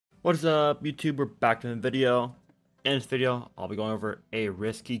What's up, YouTube? We're back to the video. In this video, I'll be going over a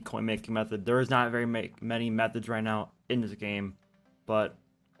risky coin making method. There is not very many methods right now in this game, but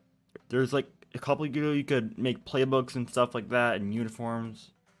there's like a couple you could make playbooks and stuff like that, and uniforms.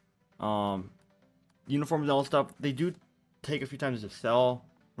 Um, Uniforms and all stuff. They do take a few times to sell,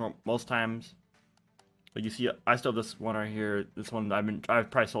 most times. But you see, I still have this one right here. This one I've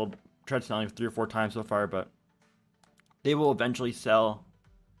probably tried selling 3 or 4 times so far, but they will eventually sell.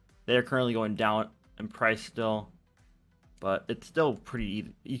 They are currently going down in price still, but it's still pretty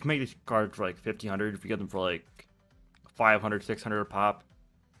easy. You can make these cards for like 1,500 if you get them for like 500, 600 a pop.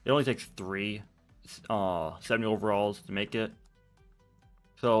 It only takes 70 overalls to make it.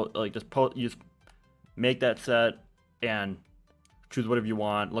 So like you just make that set and choose whatever you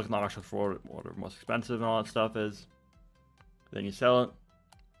want. Look at the auction for whatever most expensive and all that stuff is. Then you sell it.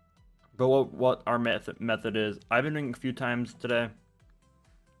 But what our method is, I've been doing a few times today.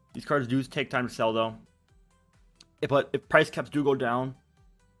 These cards do take time to sell though. But if price caps do go down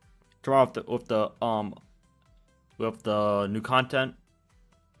tomorrow with the new content,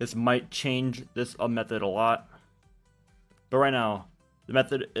 this might change this method a lot. But right now, the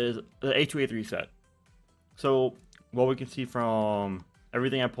method is the A2 A3 set. So what we can see from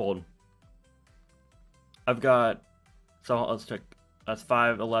everything I pulled, I've got, so let's check. That's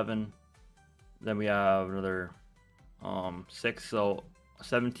 5, 11. Then we have another 6, so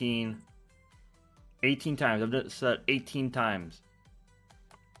 17, 18 times. I've done it set 18 times.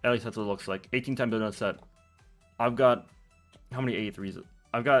 At least that's what it looks like. 18 times I've done it set. I've got, how many 83s?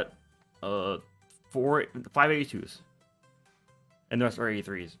 I've got 5 82s. And the rest are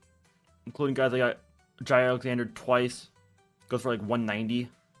 83s. Including guys I got Jai Alexander twice. Goes for like 190.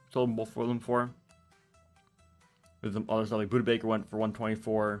 Sold both of them for. There's some other stuff like Buda Baker went for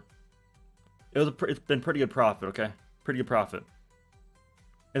 124. It's been pretty good profit, okay? Pretty good profit.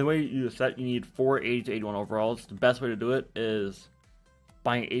 And the way you set, you need 480 to 81 overalls. The best way to do it is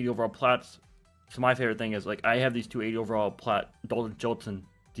buying 80 overall plats. So my favorite thing is, like, I have these two 80 overall plat, Dalton Schultz and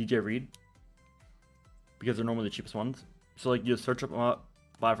DJ Reed, because they're normally the cheapest ones. So like, you just search them up,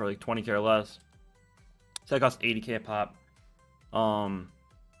 buy for like 20k or less. So that costs 80k a pop.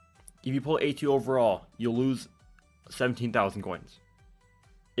 If you pull 82 overall, you'll lose 17,000 coins.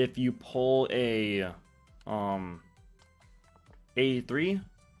 If you pull a 83,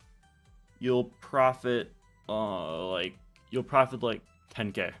 you'll profit like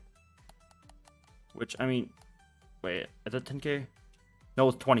 10k. Which, I mean, wait, is that 10k? No,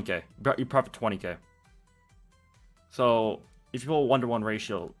 it's 20k. You profit 20k. So if you pull a 1-to-1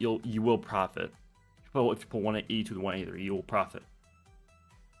 ratio, you will profit. If you pull 180 to the 183, you will profit.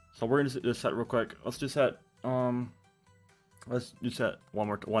 So we're gonna do this set real quick. Let's do set. Let's do set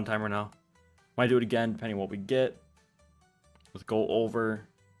one time right now. Might do it again depending on what we get. Let's go over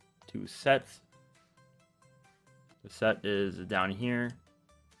to sets. The set is down here.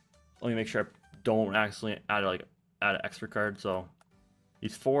 Let me make sure I don't accidentally add an extra card. So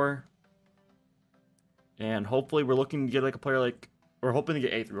these 4, and hopefully we're looking to get like a player like, we're hoping to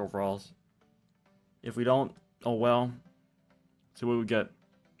get 83 overalls. If we don't, oh well. See what we get.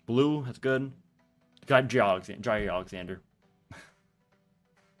 Blue, that's good. Got Jai Alexander.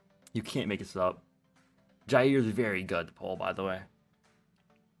 You can't make this up. Jair is very good to pull, by the way.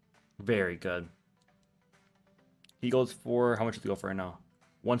 Very good. He goes for, how much does he go for right now?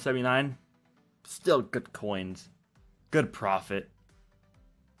 179. Still good coins. Good profit.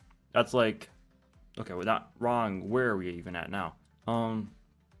 That's like, okay, we're not wrong. Where are we even at now? So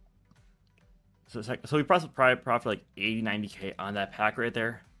we probably profit like 80, 90k on that pack right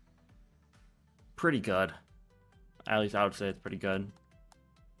there. Pretty good. At least I would say it's pretty good.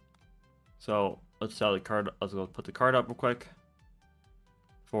 So let's sell the card. Let's go put the card up real quick.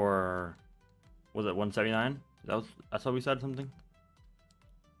 For, was it 179? That's what we said, something.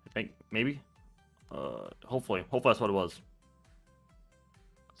 I think maybe. Hopefully that's what it was.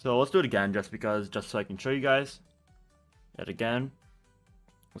 So let's do it again, just so I can show you guys. Yet again.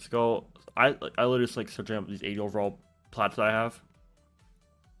 Let's go. I literally just like searching up these 80 overall plats that I have.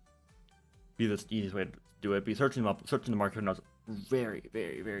 Be the easiest way to do it. Be searching the market notes. Very,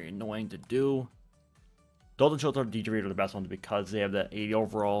 very, very annoying to do. Dalton Schultz or DJ Reed are the best ones because they have that 80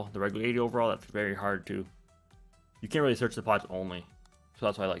 overall, the regular 80 overall. That's very hard to. You can't really search the plots only, so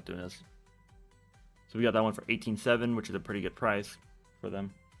that's why I like doing this. So we got that one for 18.7, which is a pretty good price for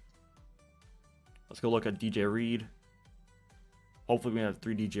them. Let's go look at DJ Reed. Hopefully we have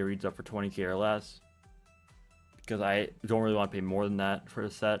 3 DJ Reeds up for 20k or less, because I don't really want to pay more than that for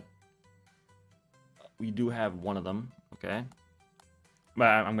the set. We do have one of them, okay. But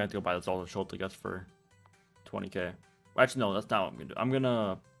I'm going to go buy this Dalton Schultz, I guess, for 20k. Actually, no, that's not what I'm going to do. I'm going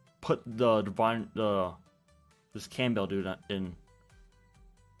to put this Campbell dude in,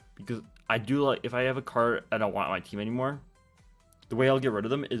 because I do like, if I have a card I don't want on my team anymore, the way I'll get rid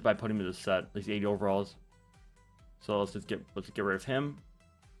of them is by putting him in the set, these 80 overalls. So let's get rid of him,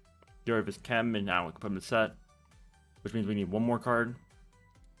 get rid of his chem, and now we can put him in the set, which means we need one more card.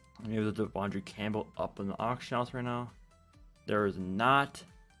 Maybe there's a Devondre Campbell up in the auction house right now. There is not.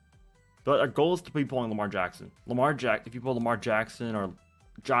 But our goal is to be pulling Lamar Jackson. If you pull Lamar Jackson or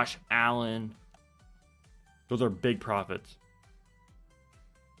Josh Allen, those are big profits.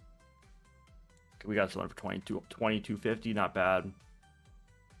 Okay, we got someone for 22.50, not bad.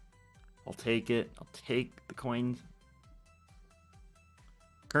 I'll take it. I'll take the coins.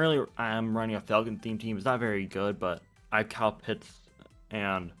 Currently, I'm running a Falcon themed team. It's not very good, but I have Kyle Pitts,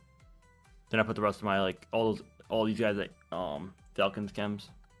 and then I put the rest of my all these guys at Falcons chems.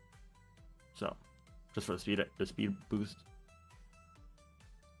 So, just for the speed boost.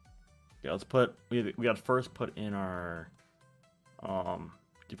 Yeah, let's put we got to first put in our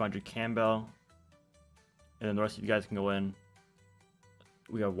Devondre Campbell, and then the rest of you guys can go in.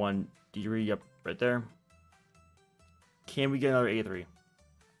 We got one D3, yep, right there. Can we get another A3?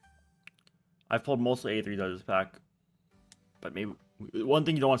 I've pulled mostly A3s out of this pack, but maybe one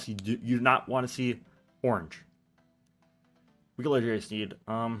thing you don't want to see, you do not want to see orange. We get legendary Sneed.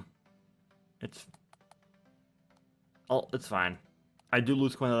 It's fine. I do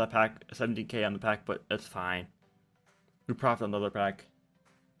lose coin on that pack, 17k on the pack, but it's fine. We profit on the other pack,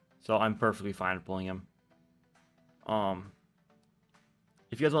 so I'm perfectly fine pulling him.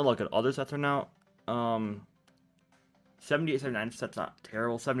 If you guys want to look at other sets right now, 78, 79 set's not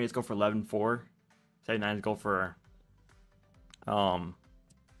terrible. 78s go for 11.4. 79s go for I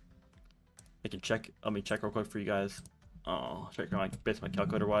can check. Let me check real quick for you guys. Check based on my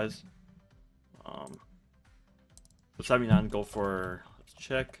calculator wise. So 79 go for, let's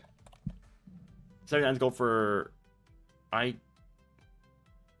check. 79s go for, I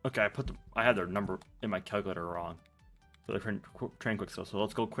had their number in my calculator wrong. So they're train quick sale. So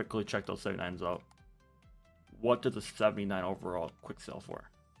let's go quickly check those 79s out. What does a 79 overall quick sell for?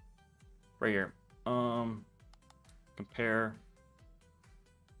 Right here. Compare.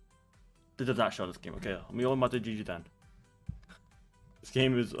 This does not show this game. Okay, let me open up the GG then. This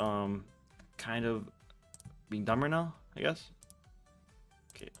game is kind of being dumb right now, I guess.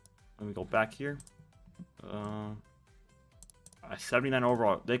 Okay, let me go back here. 79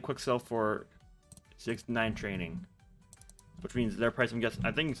 overall. They quick sell for 69 training, which means their price. I'm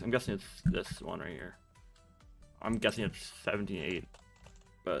guessing it's this one right here. I'm guessing it's 17.8,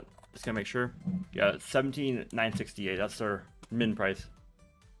 but just gonna make sure. Yeah, it's 17,968. That's their min price,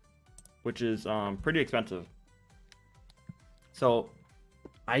 which is pretty expensive. So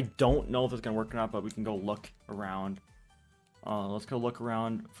I don't know if it's gonna work or not, but we can go look around. Let's go look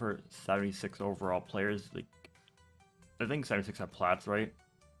around for 76 overall players. Like, I think 76 have plats, right?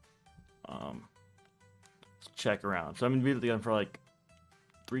 Let's check around. So I'm gonna be looking for like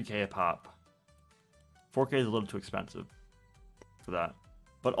 3k a pop. 4k is a little too expensive for that.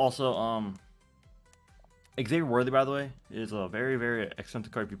 But also, Xavier Worthy, by the way, is a very, very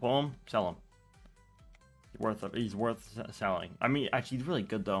expensive card. If you pull him, sell him. He's worth selling. I mean, actually, he's really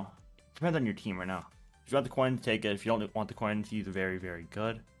good though. Depends on your team right now. If you want the coins, take it. If you don't want the coins, he's very, very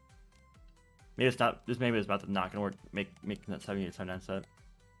good. Maybe it's not. Maybe it's not gonna work. Making that 78, 79 set.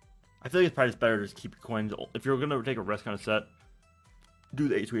 I feel like it's probably just better to just keep your coins. If you're gonna take a risk on a set, do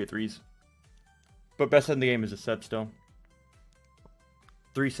the 8-2, 8-3s. But best set in the game is a set still.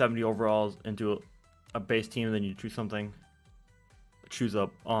 370 overalls into a base team, and then you choose something. Choose a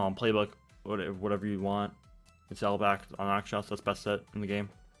playbook, whatever you want. And sell back on auction house. That's best set in the game.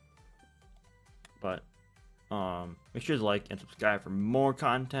 But make sure to like and subscribe for more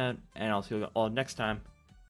content, and I'll see you all next time.